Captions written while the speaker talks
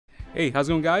Hey, how's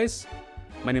it going, guys?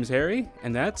 My name's Harry,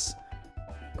 and that's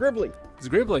Gribbly. It's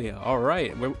Gribbly. All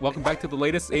right, welcome back to the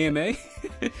latest AMA.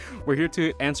 We're here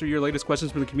to answer your latest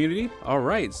questions from the community. All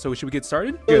right, so should we get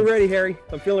started? Feeling ready, Harry.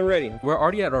 I'm feeling ready. We're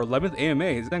already at our 11th AMA.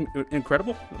 Isn't that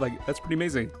incredible? Like, that's pretty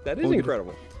amazing. That is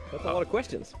incredible. That's a lot of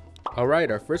questions. All right,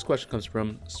 our first question comes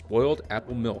from Spoiled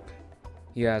Apple Milk.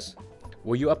 He asks,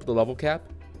 will you up the level cap?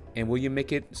 And will you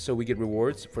make it so we get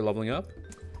rewards for leveling up?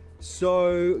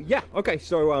 So, yeah, okay.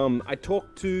 So, I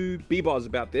talked to B-Boz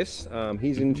about this.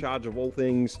 He's in charge of all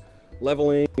things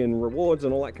leveling and rewards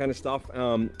and all that kind of stuff.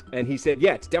 And he said,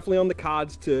 yeah, it's definitely on the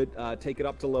cards to take it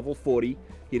up to level 40.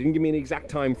 He didn't give me an exact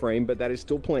time frame, but that is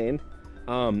still planned.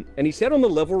 And he said on the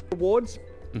level rewards,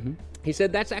 he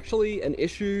said that's actually an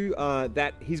issue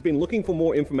that he's been looking for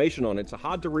more information on. It's a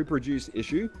hard to reproduce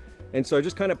issue. And so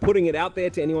just kind of putting it out there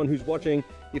to anyone who's watching,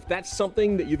 if that's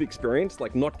something that you've experienced,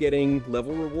 like not getting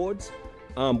level rewards,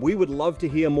 we would love to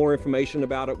hear more information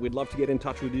about it. We'd love to get in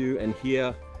touch with you and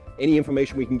hear any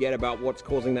information we can get about what's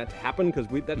causing that to happen, because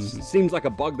that seems like a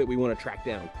bug that we want to track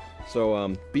down.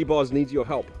 So B-Boz needs your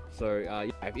help. So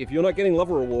yeah, if you're not getting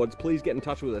level rewards, please get in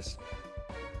touch with us.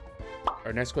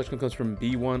 Our next question comes from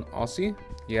B1 Aussie.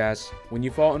 He asks, when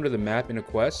you fall under the map in a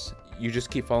quest, you just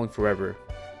keep falling forever.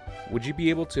 Would you be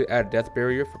able to add a death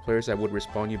barrier for players that would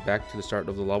respawn you back to the start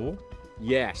of the level?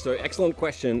 Yeah, so excellent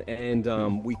question,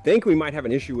 and we think we might have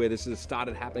an issue where this has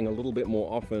started happening a little bit more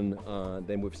often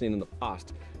than we've seen in the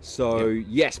past. So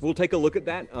yes, we'll take a look at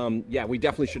that. Yeah, we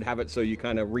definitely should have it so you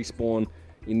kind of respawn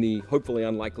in the hopefully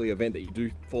unlikely event that you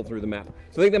do fall through the map.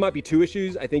 So I think there might be two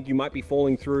issues. I think you might be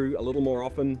falling through a little more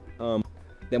often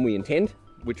than we intend,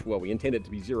 which, well, we intend it to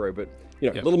be 0, but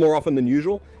you know, a little more often than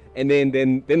usual. And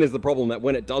then there's the problem that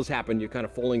when it does happen, you're kind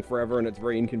of falling forever and it's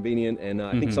very inconvenient. And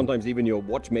I think sometimes even your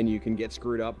watch menu can get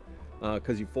screwed up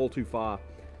because you fall too far.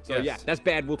 So yeah, that's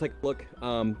bad. We'll take a look.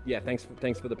 Yeah, thanks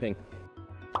for the ping.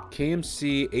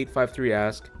 KMC853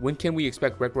 asks, when can we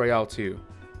expect Rec Royale 2?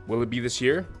 Will it be this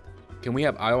year? Can we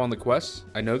have Isle on the quest?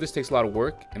 I know this takes a lot of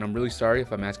work, and I'm really sorry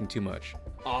if I'm asking too much.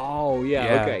 Oh,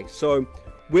 yeah. Okay. So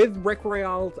with Rec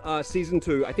Royale Season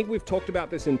 2, I think we've talked about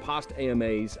this in past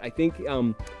AMAs. I think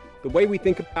the way we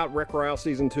think about Rec Royale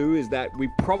Season 2 is that we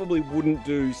probably wouldn't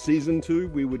do Season 2.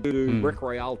 We would do Rec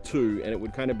Royale 2, and it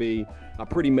would kind of be a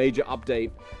pretty major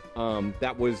update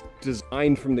that was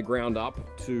designed from the ground up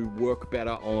to work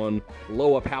better on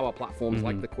lower power platforms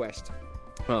like the Quest.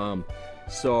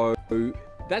 So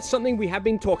that's something we have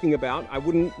been talking about. I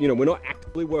wouldn't, you know, we're not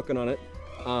actively working on it.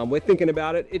 We're thinking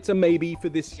about it. It's a maybe for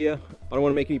this year. I don't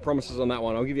want to make any promises on that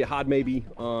one. I'll give you a hard maybe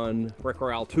on Rec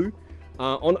Royale 2.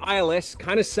 On ILS,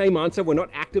 kind of same answer. We're not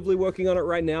actively working on it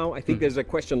right now. I think there's a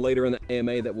question later in the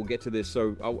AMA that we'll get to this,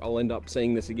 so I'll end up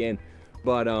saying this again.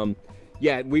 But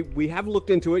yeah, we have looked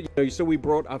into it. You know, so we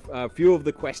brought a few of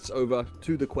the quests over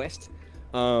to the Quest.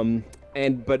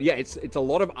 But yeah, it's a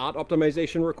lot of art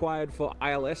optimization required for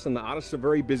ILS, and the artists are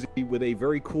very busy with a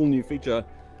very cool new feature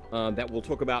that we'll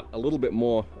talk about a little bit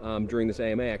more during this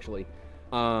AMA, actually.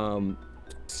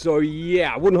 So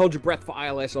yeah, I wouldn't hold your breath for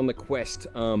ILS on the Quest.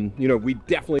 You know, we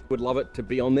definitely would love it to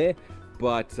be on there,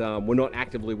 but we're not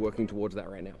actively working towards that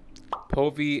right now.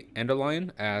 Povi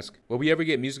Enderlion asks, will we ever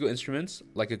get musical instruments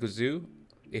like a kazoo,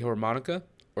 a harmonica,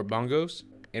 or bongos?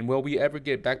 And will we ever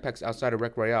get backpacks outside of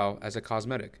Rec Royale as a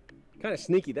cosmetic? Kind of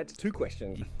sneaky. That's 2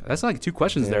 questions. That's like 2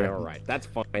 questions there. All right, that's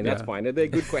fine. That's fine. They're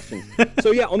good questions. So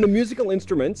yeah, on the musical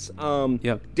instruments,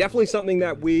 definitely something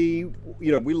that we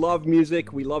love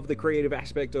music. We love the creative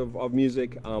aspect of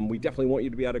music. We definitely want you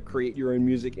to be able to create your own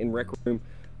music in Rec Room.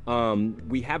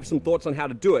 We have some thoughts on how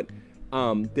to do it.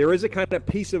 There is a kind of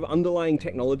piece of underlying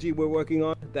technology we're working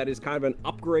on that is kind of an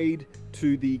upgrade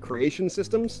to the creation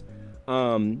systems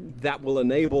that will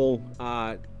enable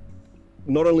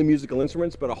not only musical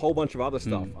instruments, but a whole bunch of other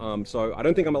stuff. So I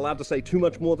don't think I'm allowed to say too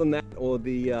much more than that, or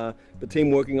the team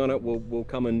working on it will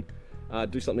come and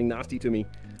do something nasty to me.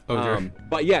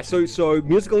 But yeah, so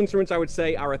musical instruments, I would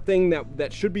say, are a thing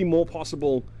that should be more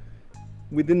possible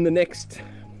within the next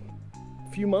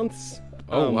few months.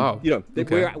 Oh wow! You know,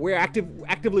 we're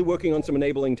actively working on some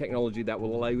enabling technology that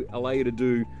will allow you to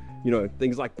do, you know,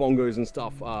 things like bongos and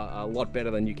stuff a lot better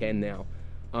than you can now.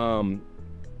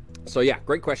 So yeah,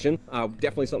 great question.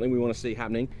 Definitely something we want to see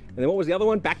happening. And then what was the other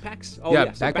one? Backpacks? Oh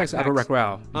yeah, so backpacks out of Rec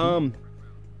Royale.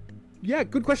 Yeah,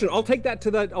 good question. I'll take that to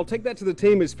the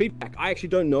team as feedback. I actually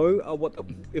don't know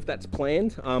if that's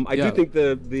planned. I do think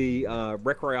the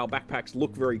Rec Royale backpacks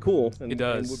look very cool. And, it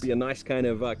does. And would be a nice kind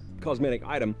of cosmetic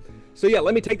item. So yeah,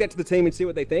 let me take that to the team and see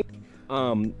what they think.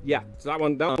 Yeah, so that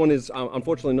one is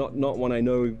unfortunately not one I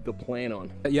know the plan on.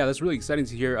 Yeah, that's really exciting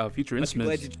to hear future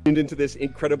instruments. I'm glad you tuned into this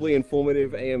incredibly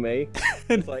informative AMA.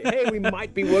 It's like, hey, we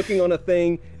might be working on a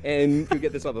thing, and we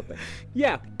get this other thing.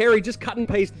 Yeah, Harry, just cut and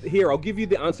paste here. I'll give you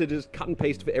the answer, just cut and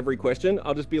paste for every question.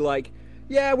 I'll just be like,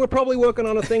 yeah, we're probably working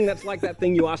on a thing that's like that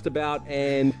thing you asked about,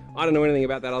 and I don't know anything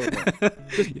about that other thing.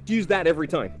 Just use that every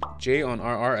time. Jay on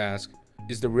RR asks,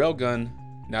 is the railgun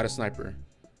not a sniper?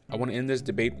 I want to end this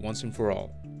debate once and for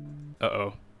all.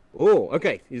 Uh-oh. Oh,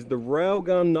 okay. Is the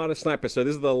railgun not a sniper? So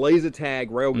this is the laser tag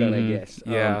railgun, I guess.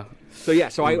 Yeah. So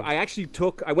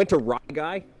I went to Rye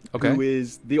Guy, who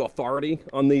is the authority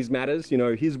on these matters. You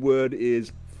know, his word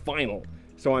is final.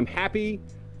 So I'm happy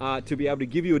to be able to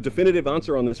give you a definitive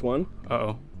answer on this one.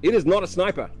 Uh-oh. It is not a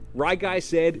sniper. Rye Guy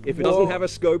said if it doesn't have a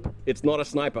scope, it's not a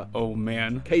sniper. Oh,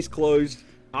 man. Case closed.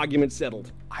 Argument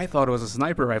settled. I thought it was a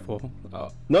sniper rifle.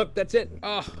 Nope, that's it.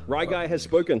 Rye Guy has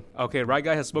spoken. Okay, Rye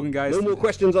Guy has spoken, guys. No more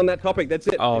questions on that topic. That's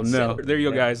it. Oh, it's no. settled. There you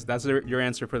go, guys. That's your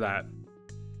answer for that.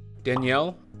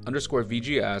 Danielle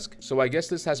 _VG asks, so I guess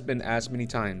this has been asked many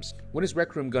times. When is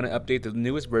Rec Room gonna update the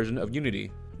newest version of Unity?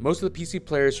 Most of the PC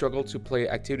players struggle to play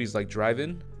activities like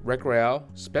Drive-In, Rec Royale,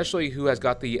 especially who has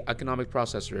got the economic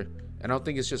processor, and I don't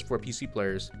think it's just for PC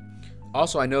players.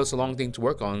 Also, I know it's a long thing to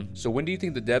work on, so when do you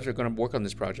think the devs are gonna work on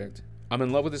this project? I'm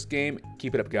in love with this game,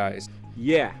 keep it up, guys.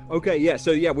 Yeah, okay, yeah,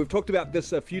 so yeah, we've talked about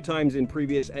this a few times in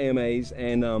previous AMAs,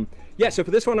 and yeah, so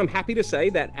for this one, I'm happy to say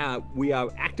that we are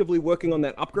actively working on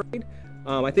that upgrade.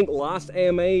 I think last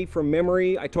AMA, from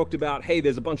memory, I talked about, hey,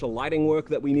 there's a bunch of lighting work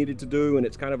that we needed to do, and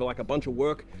it's kind of like a bunch of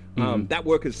work. That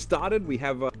work has started. We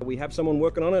have someone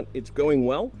working on it. It's going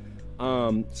well.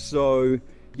 So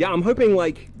yeah, I'm hoping,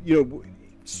 like, you know,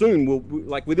 soon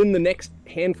like within the next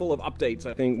handful of updates,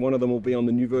 I think one of them will be on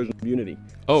the new version of Unity.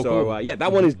 Oh, so cool. yeah,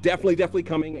 that one is definitely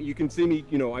coming. You can see me,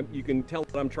 you know, you can tell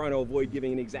that I'm trying to avoid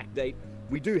giving an exact date.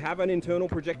 We do have an internal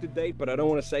projected date, but I don't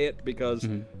want to say it because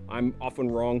I'm often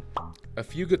wrong. A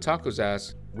few good tacos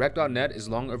asks, Rec.net is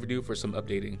long overdue for some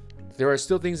updating. There are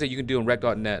still things that you can do in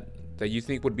Rec.net that you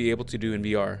think would be able to do in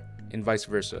VR, and vice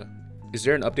versa. Is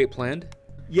there an update planned?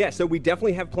 Yeah, so we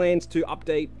definitely have plans to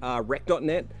update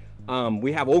Rec.net.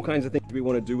 We have all kinds of things we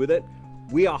want to do with it.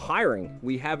 We are hiring.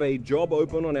 We have a job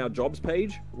open on our jobs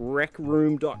page,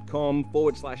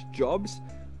 recroom.com/jobs,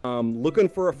 looking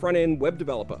for a front-end web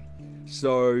developer.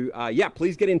 So yeah,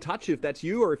 please get in touch if that's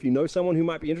you, or if you know someone who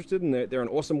might be interested and they're an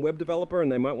awesome web developer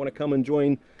and they might want to come and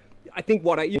join. I think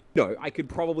what I could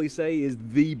probably say is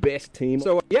the best team.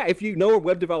 So yeah, if you know a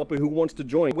web developer who wants to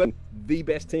join, we're the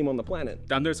best team on the planet.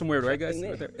 Down there somewhere, right, guys?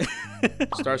 Right there.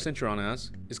 Star Centuron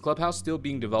asks, is Clubhouse still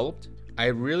being developed? I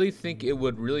really think it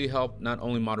would really help, not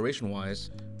only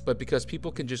moderation-wise, but because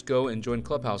people can just go and join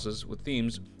clubhouses with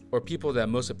themes or people that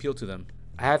most appeal to them.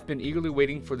 I have been eagerly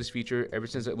waiting for this feature ever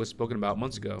since it was spoken about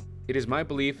months ago. It is my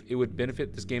belief it would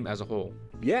benefit this game as a whole.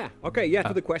 Yeah, okay, yeah,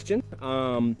 for the question.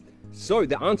 So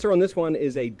the answer on this one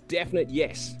is a definite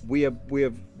yes. We've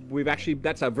actually,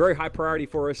 that's a very high priority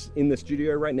for us in the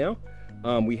studio right now.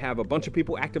 We have a bunch of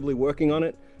people actively working on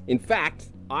it. In fact,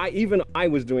 I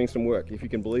was doing some work, if you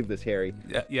can believe this, Harry.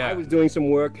 Yeah. I was doing some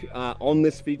work on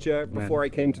this feature before I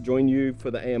came to join you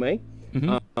for the AMA.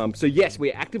 So yes,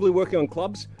 we're actively working on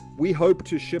clubs. We hope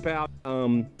to ship out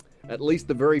at least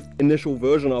the very initial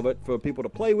version of it for people to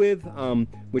play with,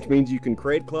 which means you can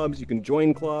create clubs, you can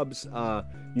join clubs,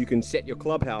 you can set your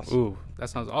clubhouse. Ooh, that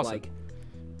sounds awesome. Like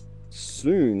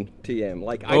soon, TM.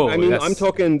 Like I mean, I'm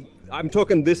talking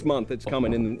this month. It's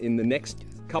coming in the next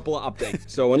couple of updates.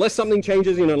 So unless something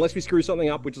changes, unless we screw something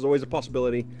up, which is always a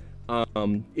possibility,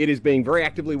 it is being very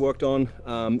actively worked on.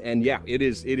 And yeah, it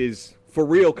is for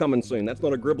real coming soon. That's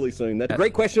not a Gribbly soon. That's a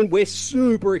great question. We're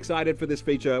super excited for this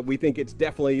feature. We think it's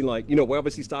definitely, like, we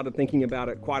obviously started thinking about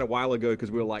it quite a while ago because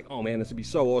we were like, oh man, this would be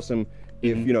so awesome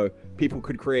if, people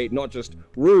could create not just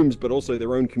rooms, but also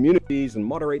their own communities and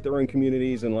moderate their own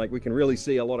communities. And like, we can really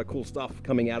see a lot of cool stuff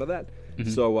coming out of that.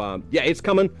 So yeah, it's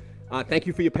coming. Thank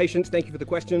you for your patience. Thank you for the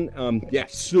question. Yeah,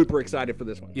 super excited for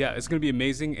this one. Yeah, it's going to be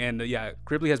amazing. And yeah,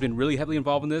 Gribbly has been really heavily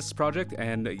involved in this project,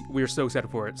 and we're so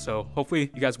excited for it. So hopefully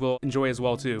you guys will enjoy as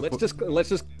well too.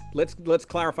 Let's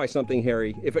clarify something,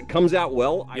 Harry. If it comes out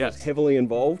well, I was heavily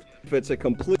involved. If it's a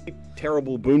complete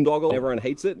terrible boondoggle, everyone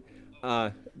hates it,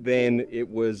 then it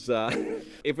was.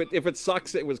 If it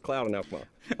sucks, it was cloud enough. Well.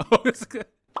 Oh, it's good.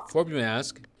 Corbin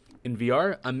asks, in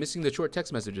VR, I'm missing the short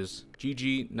text messages.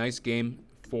 GG, nice game.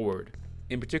 Forward.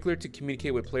 In particular, to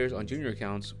communicate with players on junior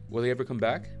accounts, will they ever come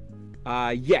back?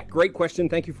 Yeah, great question.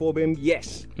 Thank you, Forbim.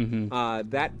 Yes.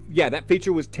 That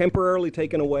feature was temporarily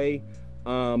taken away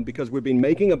because we've been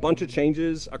making a bunch of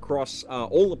changes across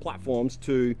all the platforms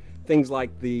to things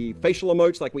like the facial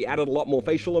emotes. Like we added a lot more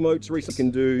facial emotes recently.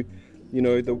 You can do, you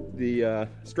know, the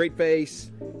straight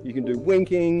face. You can do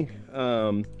winking.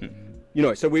 You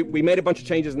know, so we made a bunch of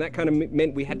changes, and that kind of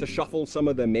meant we had to shuffle some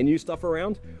of the menu stuff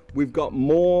around. We've got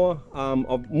more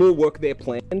work there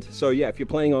planned. So yeah, if you're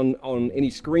playing on any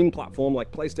screen platform like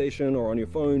PlayStation or on your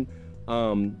phone,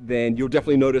 then you'll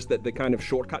definitely notice that the kind of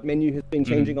shortcut menu has been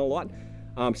changing a lot.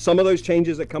 Some of those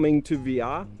changes are coming to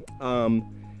VR.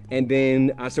 And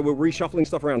then, so we're reshuffling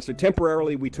stuff around. So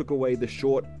temporarily, we took away the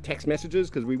short text messages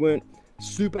because we weren't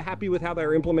super happy with how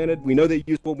they're implemented. We know they're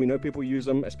useful. We know people use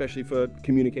them, especially for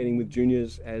communicating with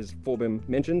juniors, as Forbim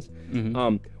mentions.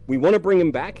 We want to bring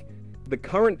them back. The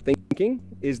current thinking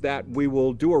is that we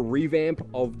will do a revamp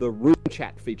of the room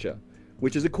chat feature,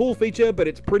 which is a cool feature, but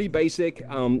it's pretty basic.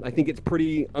 I think it's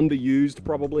pretty underused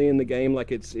probably in the game, like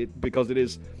because it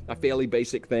is a fairly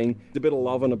basic thing. It's a bit of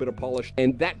love and a bit of polish.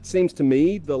 And that seems to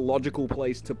me the logical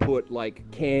place to put like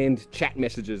canned chat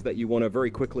messages that you want to very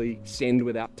quickly send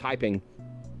without typing.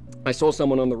 I saw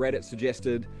someone on the Reddit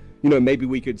suggested, you know, maybe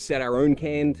we could set our own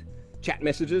canned chat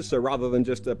messages. So rather than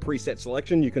just a preset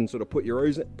selection, you can sort of put your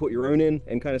own in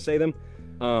and kind of say them.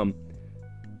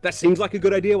 That seems like a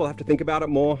good idea. We'll have to think about it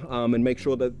more and make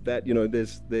sure that you know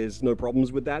there's no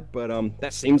problems with that. But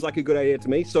that seems like a good idea to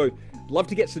me. So love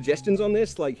to get suggestions on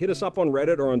this. Like hit us up on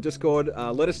Reddit or on Discord.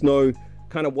 Let us know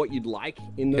kind of what you'd like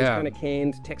in those kind of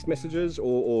canned text messages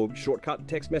or shortcut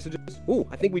text messages. Ooh,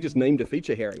 I think we just named a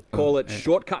feature, Harry. Call it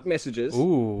shortcut messages.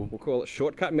 Ooh. We'll call it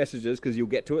shortcut messages because you'll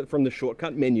get to it from the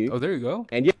shortcut menu. Oh, there you go.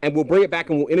 And yeah, and we'll bring it back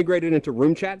and we'll integrate it into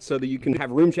room chat so that you can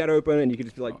have room chat open and you can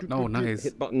just be like, nice.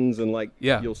 Hit buttons and like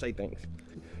you'll say things.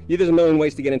 Yeah, there's a million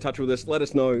ways to get in touch with us. Let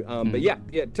us know. But yeah,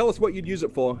 tell us what you'd use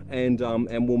it for, and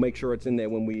we'll make sure it's in there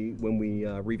when we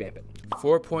revamp it.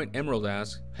 4-Point Emerald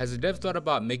asks, has the dev thought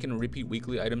about making repeat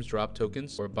weekly items drop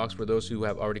tokens or a box for those who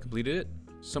have already completed it?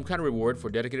 Some kind of reward for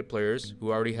dedicated players who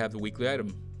already have the weekly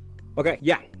item. Okay,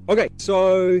 yeah. Okay,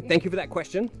 so thank you for that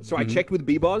question. So I checked with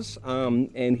Bboz,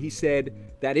 and he said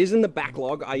that is in the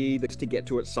backlog, i.e. that's to get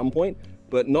to at some point,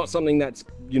 but not something that's,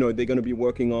 you know, they're going to be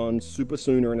working on super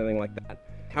soon or anything like that.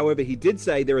 However, he did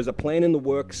say there is a plan in the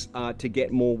works to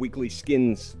get more weekly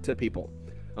skins to people.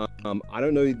 I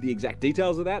don't know the exact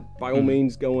details of that. By all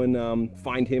means, go and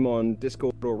find him on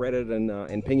Discord or Reddit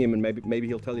and ping him, and maybe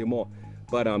he'll tell you more.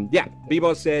 But yeah,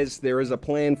 Bboz says there is a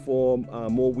plan for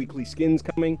more weekly skins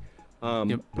coming.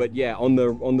 But yeah, on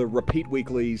the repeat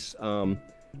weeklies,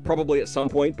 probably at some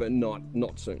point, but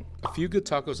not soon. A Few Good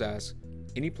Tacos asks,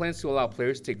 any plans to allow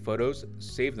players to take photos,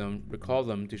 save them, recall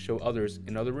them to show others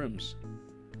in other rooms?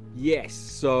 Yes,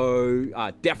 so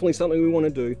definitely something we want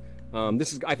to do.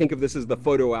 I think of this as the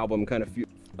photo album kind of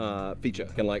feature.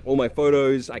 I can like all my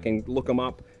photos, I can look them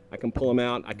up, I can pull them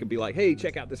out, I could be like, hey,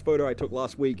 check out this photo I took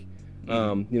last week.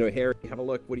 You know, Harry, have a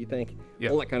look, what do you think?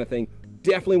 All that kind of thing.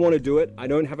 Definitely want to do it. I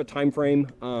don't have a time frame.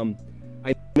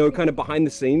 I know kind of behind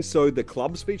the scenes, so the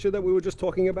clubs feature that we were just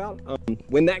talking about,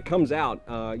 when that comes out,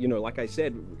 you know, like I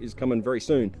said, is coming very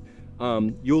soon.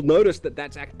 You'll notice that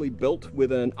that's actually built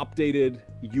with an updated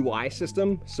UI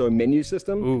system, so menu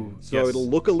system. Ooh, so it'll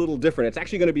look a little different. It's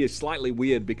actually going to be slightly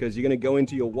weird because you're going to go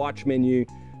into your watch menu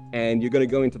and you're going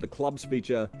to go into the clubs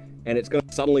feature and it's going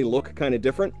to suddenly look kind of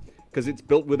different because it's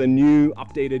built with a new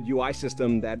updated UI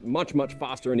system that much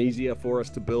faster and easier for us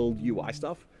to build UI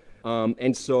stuff.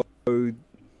 And so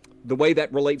the way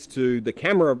that relates to the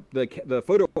camera, the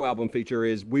photo album feature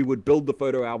is we would build the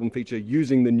photo album feature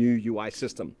using the new UI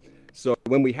system. So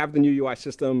when we have the new UI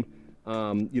system,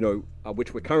 you know,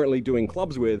 which we're currently doing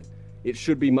clubs with, it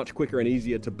should be much quicker and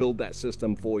easier to build that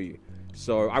system for you.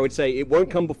 So I would say it won't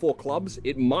come before clubs.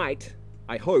 It might,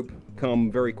 I hope,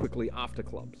 come very quickly after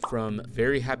clubs. From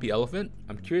Very Happy Elephant,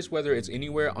 I'm curious whether it's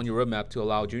anywhere on your roadmap to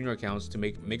allow junior accounts to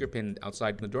make MakerPen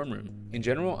outside the dorm room. In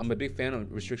general, I'm a big fan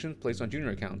of restrictions placed on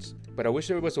junior accounts, but I wish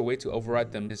there was a way to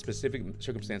override them in specific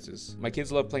circumstances. My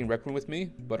kids love playing Rec Room with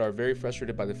me, but are very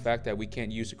frustrated by the fact that we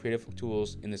can't use the creative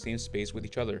tools in the same space with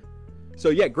each other. So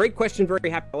yeah, great question, Very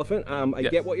Happy Elephant. I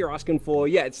get what you're asking for.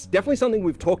 Yeah, it's definitely something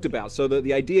we've talked about. So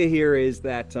the idea here is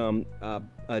that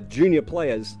junior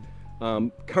players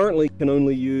currently can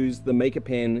only use the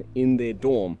MakerPen in their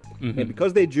dorm. And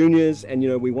because they're juniors and, you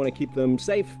know, we want to keep them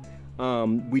safe,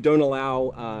 we don't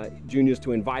allow juniors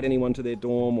to invite anyone to their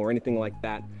dorm or anything like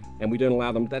that. And we don't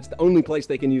allow them, that's the only place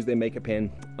they can use their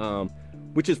MakerPen,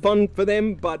 which is fun for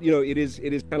them, but, you know, it is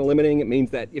kind of limiting. It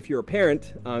means that if you're a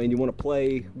parent and you want to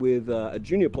play with a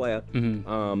junior player,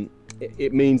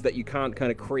 it means that you can't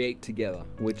kind of create together,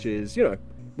 which is, you know,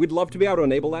 we'd love to be able to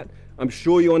enable that. I'm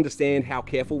sure you understand how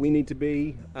careful we need to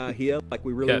be here. Like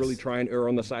we really try and err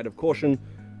on the side of caution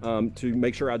to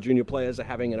make sure our junior players are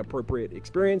having an appropriate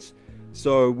experience.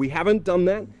 So we haven't done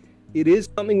that. It is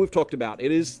something we've talked about.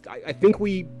 It is, I think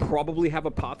we probably have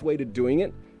a pathway to doing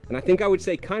it. And I think I would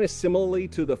say kind of similarly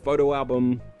to the photo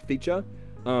album feature.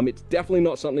 It's definitely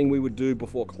not something we would do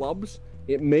before clubs.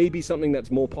 It may be something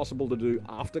that's more possible to do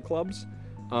after clubs.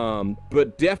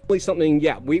 But definitely something,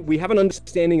 yeah, we have an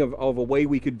understanding of a way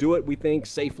we could do it, we think,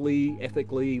 safely,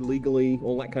 ethically, legally,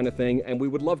 all that kind of thing. And we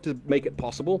would love to make it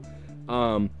possible.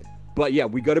 But yeah,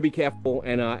 we got to be careful,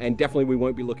 and definitely we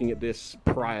won't be looking at this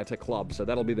prior to clubs. So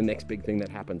that'll be the next big thing that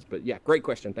happens. But yeah, great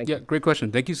question. Thank you. Yeah, great question.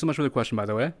 Thank you so much for the question, by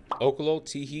the way. Okolo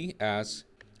Tihi asks,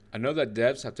 I know that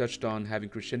devs have touched on having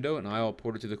Crescendo and IL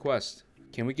ported to the Quest.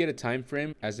 Can we get a time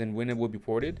frame, as in when it will be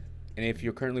ported? And if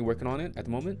you're currently working on it at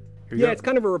the moment? Yeah, it's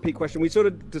kind of a repeat question. We sort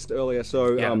of just earlier.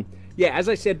 So, yeah, as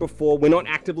I said before, we're not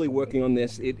actively working on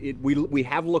this. We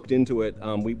have looked into it.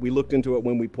 We looked into it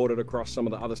when we ported across some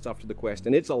of the other stuff to the Quest,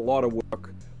 and it's a lot of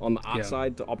work on the art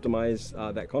side to optimize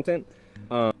that content.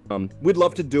 We'd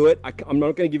love to do it. I'm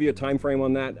not going to give you a time frame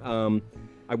on that.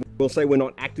 I will say we're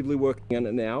not actively working on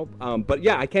it now. But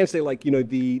yeah, I can say, like, you know,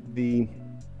 the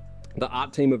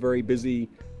art team are very busy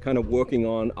kind of working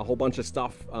on a whole bunch of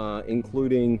stuff,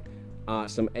 including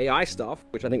some AI stuff,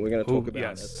 which I think we're going to talk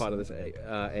about as part of this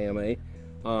AMA.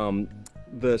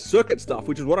 The circuit stuff,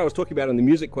 which is what I was talking about in the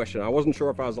music question. I wasn't sure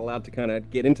if I was allowed to kind of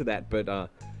get into that, but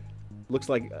looks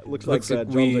like John's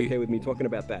okay with me talking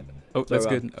about that. Oh, so, that's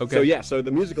good. Okay. So yeah, so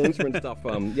the musical instrument stuff,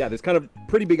 yeah, there's kind of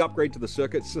pretty big upgrade to the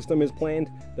circuit system is planned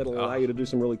that'll allow you to do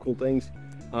some really cool things.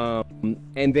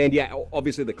 And then yeah,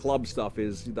 obviously the club stuff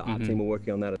is the art team are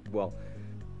working on that as well.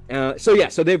 So yeah,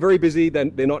 so they're very busy.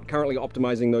 They're not currently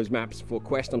optimizing those maps for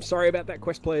Quest. I'm sorry about that,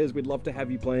 Quest players. We'd love to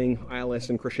have you playing ILS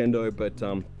and Crescendo, but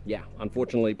yeah,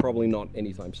 unfortunately, probably not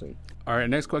anytime soon. All right,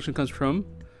 next question comes from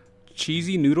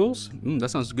Cheesy Noodles. That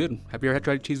sounds good. Have you ever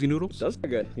tried Cheesy Noodles? Does sound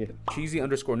good. Yeah.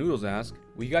 Cheesy_noodles asks,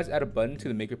 will you guys add a button to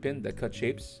the maker pin that cuts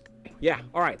shapes? Yeah.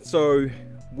 All right. So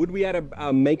would we add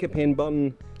a maker pin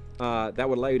button that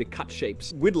would allow you to cut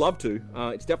shapes? We'd love to.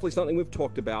 It's definitely something we've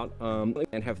talked about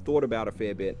and have thought about a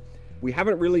fair bit. We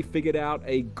haven't really figured out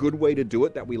a good way to do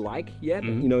it that we like yet.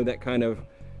 You know, that kind of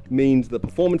means the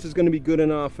performance is going to be good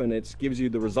enough and it gives you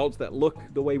the results that look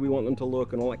the way we want them to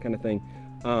look and all that kind of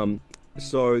thing.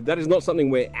 So that is not something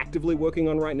we're actively working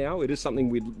on right now. It is something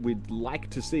we'd like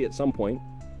to see at some point.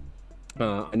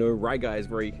 I know Ryguy is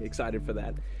very excited for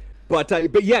that.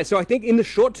 But yeah, so I think in the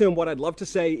short term, what I'd love to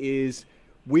say is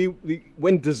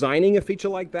when designing a feature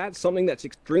like that, something that's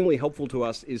extremely helpful to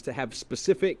us is to have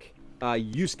specific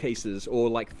use cases or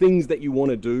like things that you want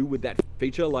to do with that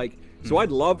feature. Like, so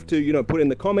I'd love to, you know, put in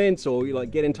the comments or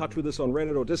like get in touch with us on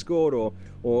Reddit or Discord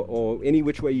or any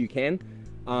which way you can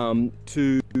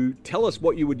to tell us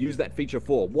what you would use that feature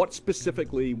for. What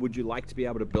specifically would you like to be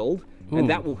able to build? And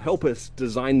that will help us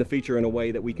design the feature in a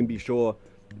way that we can be sure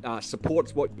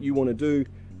supports what you want to do,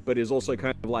 but is also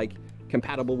kind of like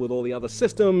compatible with all the other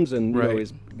systems and you know,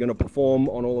 is going to perform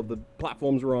on all of the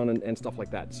platforms we're on and stuff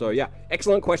like that. So yeah,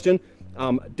 excellent question.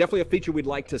 Definitely a feature we'd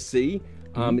like to see.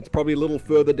 It's probably a little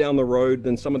further down the road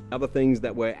than some of the other things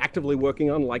that we're actively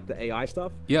working on, like the AI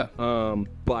stuff. Yeah.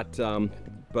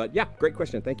 But yeah, great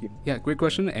question. Thank you. Yeah, great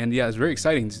question. And yeah, it's very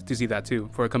exciting to see that too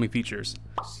for upcoming features.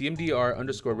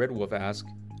 CMDR_RedWolf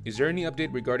asks, is there any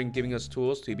update regarding giving us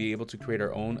tools to be able to create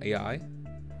our own AI?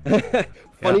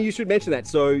 Funny you should mention that.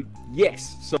 So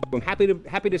yes, so I'm happy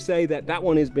to say that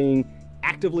one is being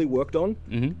actively worked on.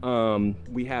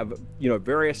 We have, you know,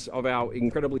 various of our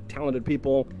incredibly talented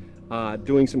people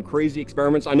doing some crazy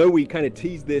experiments. I know we kind of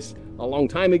teased this a long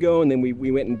time ago, and then we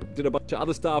went and did a bunch of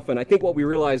other stuff. And I think what we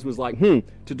realized was like, to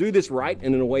do this right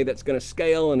and in a way that's going to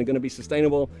scale and going to be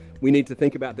sustainable, we need to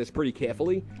think about this pretty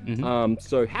carefully.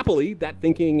 So happily, that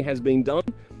thinking has been done.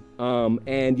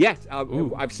 And yeah,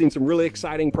 I've seen some really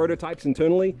exciting prototypes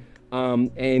internally.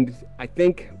 And I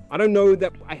don't know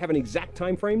that I have an exact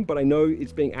time frame, but I know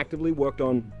it's being actively worked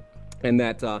on, and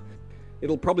that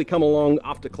it'll probably come along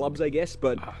after clubs, I guess.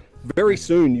 But very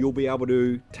soon you'll be able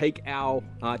to take our,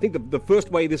 I think the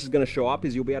first way this is going to show up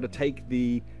is you'll be able to take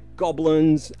the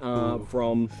goblins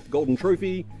from Golden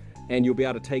Trophy, and you'll be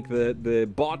able to take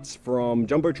the bots from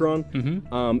Jumbotron,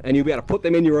 and you'll be able to put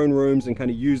them in your own rooms and kind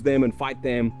of use them and fight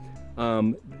them.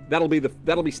 That'll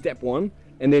be step one.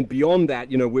 And then beyond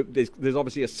that, you know, there's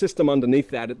obviously a system underneath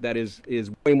that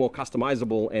is way more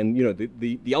customizable. And you know,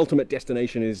 the ultimate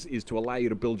destination is to allow you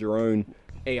to build your own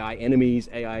AI enemies,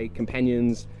 AI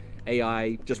companions,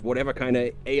 AI, just whatever kind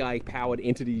of AI powered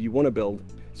entity you want to build.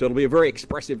 So it'll be a very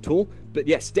expressive tool. But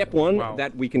yeah, step one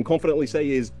that we can confidently say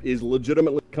is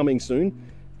legitimately coming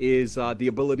soon is the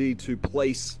ability to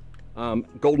place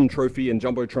Golden Trophy and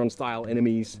Jumbotron style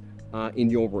enemies in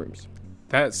your rooms.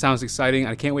 That sounds exciting.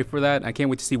 I can't wait for that. I can't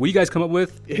wait to see what you guys come up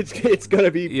with. It's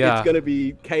gonna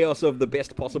be chaos of the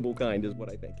best possible kind, is what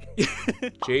I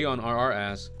think. Jay on RR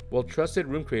asks, will trusted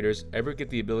room creators ever get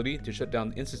the ability to shut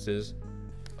down instances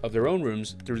of their own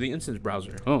rooms through the instance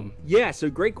browser? Yeah, so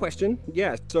great question.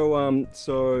 Yeah,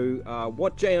 so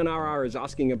what Jay on RR is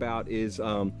asking about is,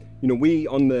 we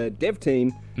on the dev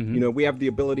team, we have the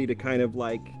ability to kind of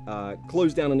like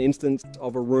close down an instance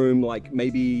of a room. Like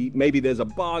maybe there's a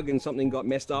bug and something got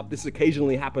messed up. This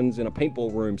occasionally happens in a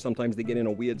paintball room. Sometimes they get in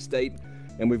a weird state,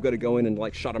 and we've got to go in and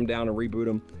like shut them down and reboot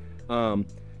them.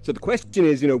 So the question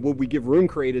is, will we give room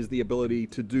creators the ability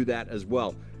to do that as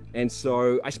well? And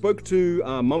so I spoke to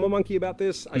Mama Monkey about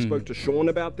this. I spoke to Sean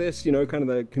about this, kind of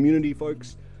the community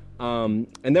folks. And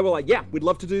they were like, yeah, we'd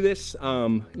love to do this.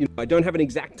 I don't have an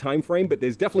exact time frame, but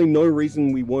there's definitely no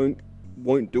reason we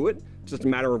won't do it. It's just a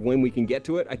matter of when we can get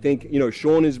to it. I think,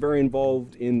 Sean is very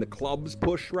involved in the club's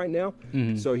push right now.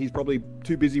 So he's probably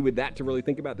too busy with that to really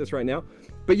think about this right now.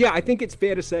 But yeah, I think it's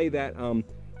fair to say that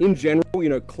in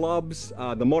general, clubs,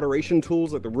 the moderation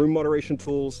tools, like the room moderation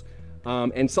tools,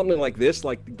 and something like this,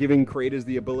 like giving creators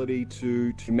the ability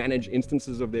to manage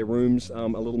instances of their rooms a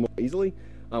little more easily,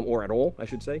 or at all, I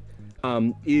should say,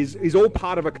 is all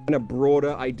part of a kind of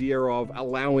broader idea of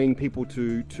allowing people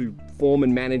to form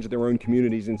and manage their own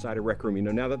communities inside a Rec Room.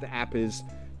 Now that the app is,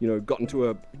 gotten to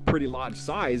a pretty large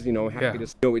size, happy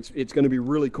to it's going to be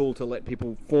really cool to let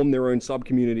people form their own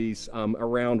sub-communities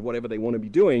around whatever they want to be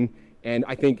doing. And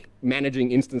I think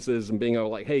managing instances and being able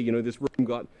like, hey, this room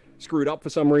got screwed up for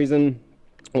some reason,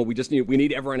 or we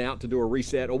need everyone out to do a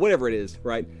reset or whatever it is,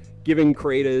 right? Giving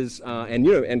creators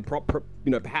and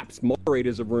perhaps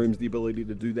moderators of rooms the ability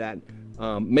to do that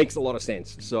makes a lot of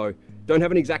sense. So don't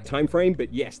have an exact time frame,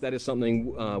 but yes, that is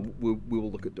something we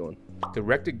will look at doing. The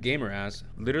Rectic Gamer asks,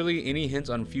 literally any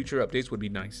hints on future updates would be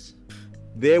nice.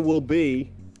 There will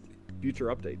be future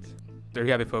updates. There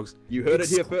you have it, folks. You heard it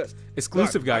here first.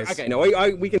 Exclusive, guys. Okay, no,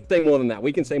 we can say more than that.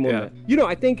 We can say more than that.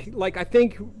 I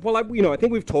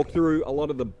think we've talked through a lot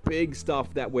of the big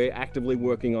stuff that we're actively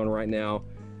working on right now.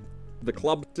 The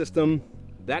club system,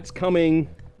 that's coming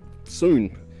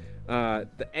soon. The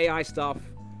AI stuff,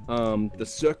 the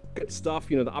circuit stuff,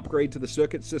 the upgrade to the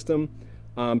circuit system.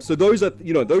 So those are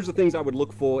things I would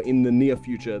look for in the near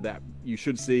future that you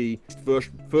should see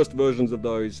first versions of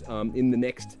those in the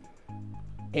next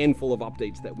handful of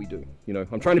updates that we do.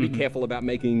 I'm trying to be careful about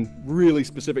making really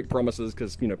specific promises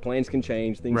because plans can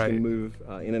change, things can move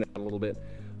in and out a little bit.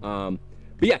 But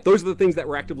yeah, those are the things that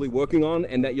we're actively working on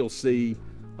and that you'll see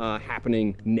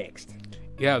happening next.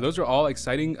 Yeah, those are all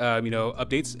exciting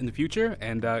updates in the future,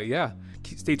 and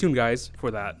stay tuned, guys,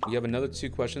 for that. We have another 2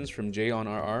 questions from Jay on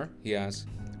RR. He asks,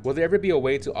 will there ever be a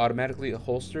way to automatically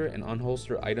holster and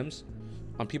unholster items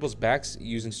on people's backs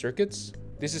using circuits?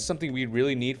 This is something we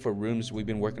really need for rooms we've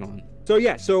been working on. So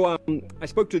yeah, I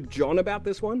spoke to John about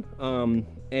this one,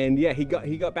 and yeah, he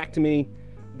got back to me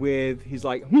with, he's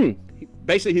like,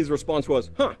 basically his response was,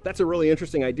 that's a really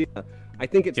interesting idea. I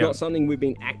think it's not something we've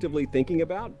been actively thinking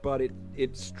about, but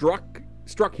it struck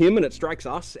him and it strikes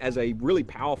us as a really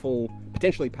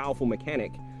potentially powerful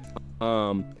mechanic.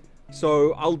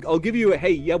 So I'll give you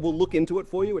we'll look into it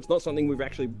for you. It's not something we've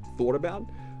actually thought about.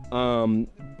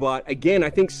 But again, I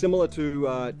think similar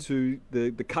to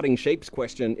the cutting shapes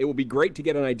question, it would be great to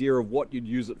get an idea of what you'd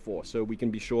use it for, so we can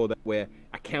be sure that we're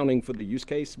accounting for the use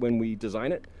case when we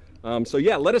design it. So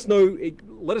yeah, let us know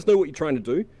what you're trying to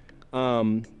do,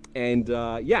 and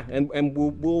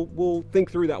we'll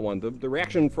think through that one. The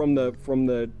reaction from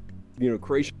the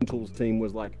creation tools team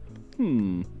was like,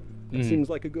 that seems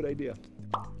like a good idea.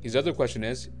 His other question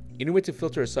is, any way to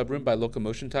filter a subroom by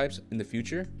locomotion types in the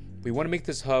future? We want to make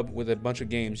this hub with a bunch of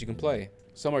games you can play.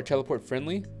 Some are teleport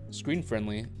friendly, screen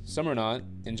friendly, some are not,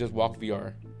 and just walk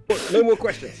VR. No more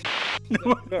questions.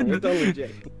 No, we're done with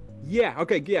Jay. Yeah,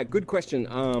 okay, yeah, good question.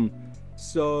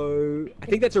 So I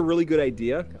think that's a really good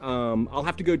idea. I'll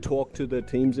have to go talk to the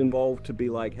teams involved to be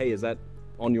like, hey, is that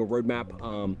on your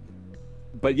roadmap?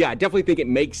 But yeah, I definitely think it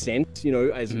makes sense,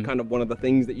 as kind of one of the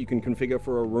things that you can configure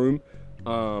for a room.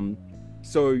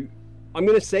 So I'm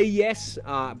going to say yes,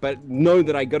 but know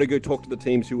that I got to go talk to the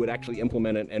teams who would actually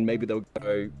implement it, and maybe they'll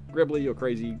go, Gribbly, you're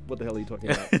crazy. What the hell are you talking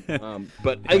about?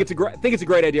 But I think it's a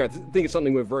great idea. I think it's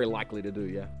something we're very likely to do.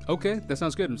 Yeah. Okay, that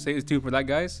sounds good. Stay tuned for that,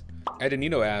 guys.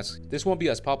 Edenino asks, this won't be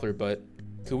as popular, but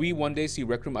could we one day see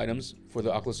Rec Room items for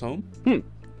the Oculus Home?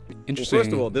 Interesting. Well,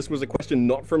 first of all, this was a question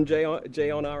not from Jay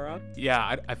on RR.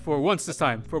 Yeah, for once this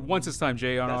time,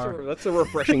 Jay on R. That's a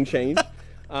refreshing change.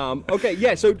 Okay,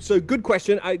 yeah. So good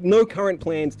question. No current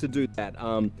plans to do that.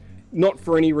 Not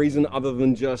for any reason other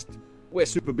than just we're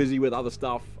super busy with other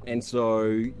stuff, and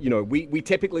so we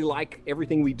typically like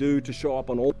everything we do to show up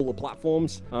on all the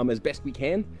platforms as best we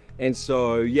can. And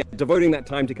so yeah, devoting that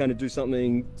time to kind of do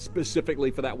something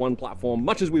specifically for that one platform,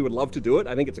 much as we would love to do it,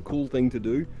 I think it's a cool thing to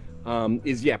do.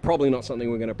 Is probably not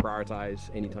something we're going to prioritize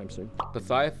anytime soon.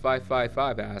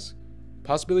 Pathai555 asks,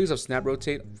 possibilities of snap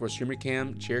rotate for streamer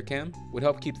cam, chair cam would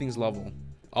help keep things level.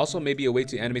 Also, maybe a way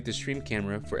to animate the stream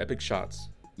camera for epic shots.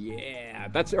 Yeah,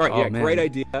 that's all right. Yeah, man. great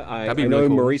idea. I know really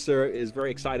cool. Marisa is very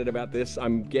excited about this.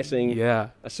 I'm guessing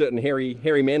a certain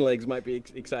HairyManLegs might be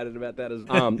excited about that as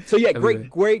well. So yeah,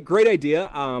 great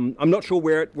idea. I'm not sure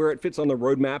where it fits on the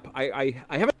roadmap. I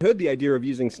haven't heard the idea of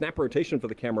using snap rotation for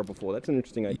the camera before. That's an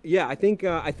interesting idea. Yeah, I think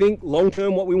long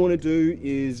term what we want to do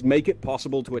is make it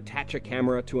possible to attach a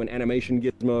camera to an animation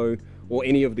gizmo or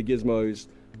any of the gizmos.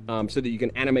 So that you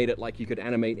can animate it like you could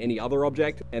animate any other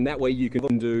object, and that way you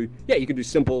can do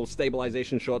simple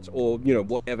stabilization shots or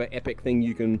whatever epic thing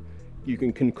you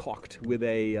can concoct with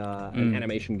an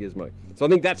animation gizmo. So I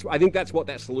think that's what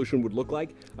that solution would look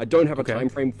like. I don't have a time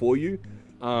frame for you.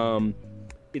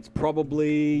 It's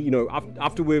probably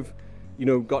after we've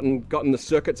gotten the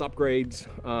circuits upgrades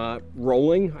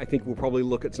rolling, I think we'll probably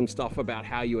look at some stuff about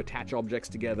how you attach objects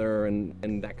together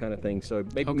and that kind of thing. So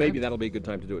maybe that'll be a good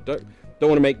time to do it. Don't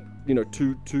want to make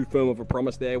too firm of a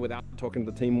promise there without talking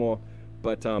to the team more.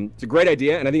 But it's a great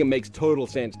idea, and I think it makes total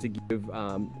sense to give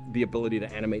the ability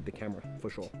to animate the camera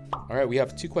for sure. All right, we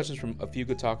have 2 questions from A Few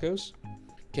Good Tacos.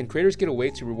 Can creators get a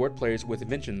way to reward players with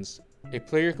inventions? A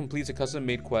player completes a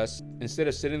custom-made quest instead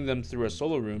of sending them through a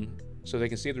solo room so they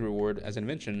can save the reward as an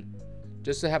invention,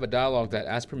 just to have a dialogue that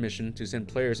asks permission to send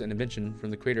players an invention from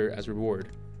the creator as reward.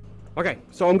 Okay,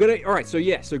 so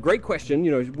so great question.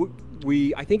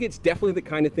 I think it's definitely the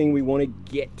kind of thing we want to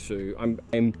get to. I'm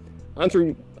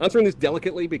answering this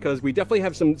delicately because we definitely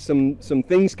have some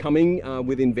things coming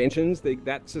with inventions.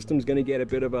 That system's going to get a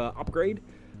bit of a upgrade,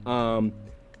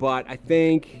 but I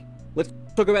think let's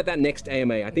talk about that next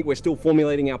AMA. I think we're still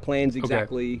formulating our plans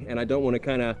exactly, and I don't want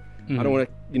to I don't want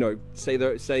to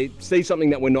say something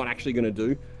that we're not actually going to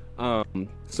do.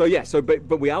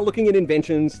 But we are looking at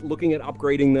inventions, looking at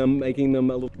upgrading them, making them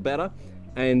a little better,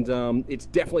 and it's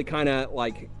definitely kind of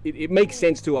like it makes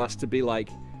sense to us to be like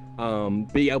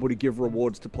be able to give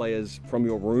rewards to players from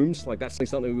your rooms. Like that's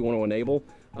something we want to enable.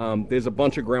 There's a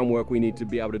bunch of groundwork we need to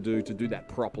be able to do that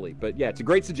properly. But yeah, it's a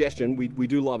great suggestion. We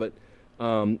do love it,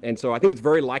 and so I think it's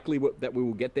very likely that we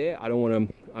will get there. I don't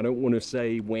want to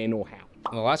say when or how.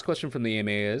 And the last question from the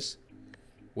AMA is,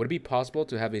 would it be possible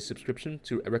to have a subscription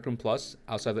to Rec Room Plus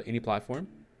outside of any platform?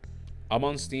 I'm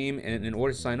on Steam, and in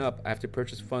order to sign up, I have to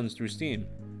purchase funds through Steam,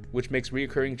 which makes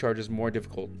recurring charges more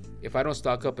difficult if I don't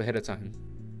stock up ahead of time.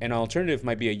 An alternative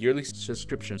might be a yearly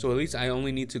subscription, so at least I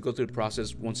only need to go through the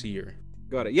process once a year.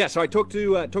 Got it. Yeah, so I talked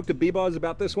to B-Boz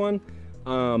about this one.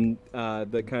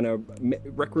 The kind of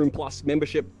Rec Room Plus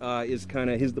membership is kind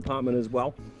of his department as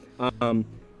well.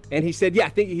 And he said,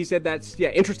 that's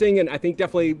interesting, and I think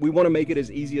definitely we want to make it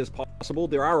as easy as possible.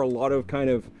 There are a lot of kind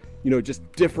of, just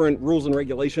different rules and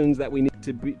regulations that we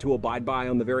need to abide by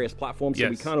on the various platforms, so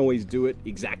we can't always do it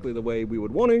exactly the way we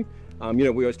would want to. We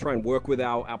always try and work with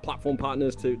our platform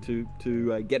partners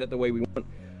to get it the way we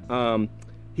want.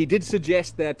 He did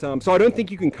suggest that, so I don't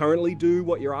think you can currently do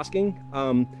what you're asking,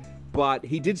 but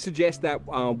he did suggest that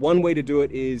one way to do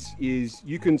it is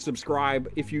you can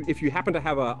subscribe if you happen to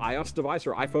have a iOS device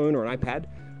or iPhone or an iPad.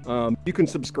 You can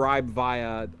subscribe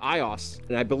via iOS,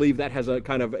 and I believe that has a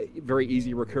kind of a very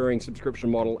easy recurring subscription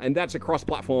model, and that's a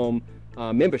cross-platform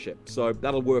membership, so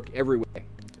that'll work everywhere.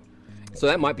 So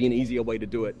that might be an easier way to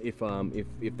do it if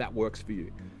that works for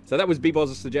you. So that was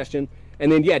B-Boz's suggestion, and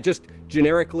then just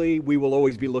generically, we will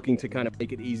always be looking to kind of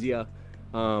make it easier.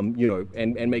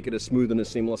 And make it as smooth and as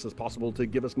seamless as possible to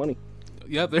give us money.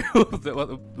 Yeah, there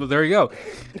you go.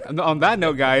 On that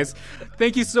note, guys,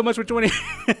 thank you so much for joining.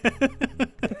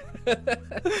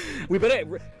 we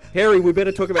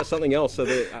better talk about something else so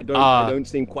that I don't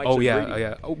seem quite so greedy.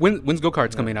 Yeah. When's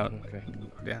go-karts coming out? Okay.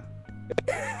 Yeah.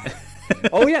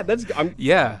 Oh yeah,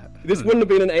 yeah. This wouldn't have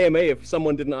been an AMA if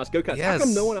someone didn't ask go-karts. Yes. How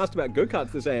come no one asked about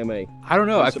go-karts this AMA? I don't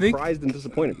know. I'm surprised and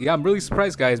disappointed. Yeah, I'm really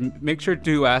surprised, guys. Make sure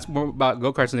to ask more about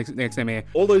go-karts next AMA.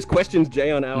 All those questions Jay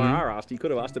on LRR asked, he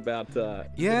could have asked about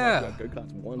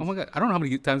go-karts once. Oh my god, I don't know how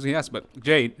many times he asked, but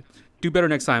Jay, do better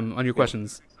next time on your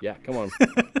questions. Yeah, come on.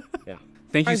 Yeah.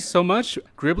 Thank you so much,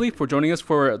 Gribbly, for joining us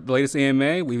for the latest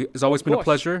AMA. It's always been a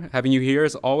pleasure having you here,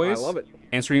 as always. I love it.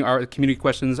 Answering our community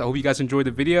questions. I hope you guys enjoyed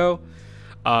the video.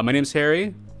 My name's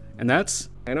Harry, and that's...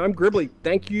 And I'm Gribbly.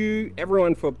 Thank you,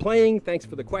 everyone, for playing. Thanks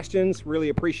for the questions. Really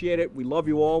appreciate it. We love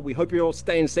you all. We hope you're all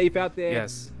staying safe out there.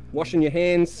 Yes. Washing your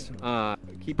hands,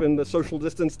 keeping the social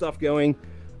distance stuff going.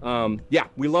 Yeah,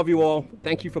 we love you all.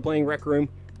 Thank you for playing Rec Room.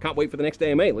 Can't wait for the next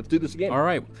AMA. Let's do this again. All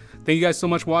right. Thank you guys so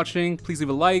much for watching. Please leave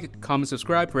a like, comment,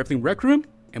 subscribe for everything Rec Room,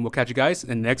 and we'll catch you guys in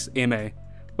the next AMA.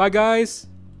 Bye, guys.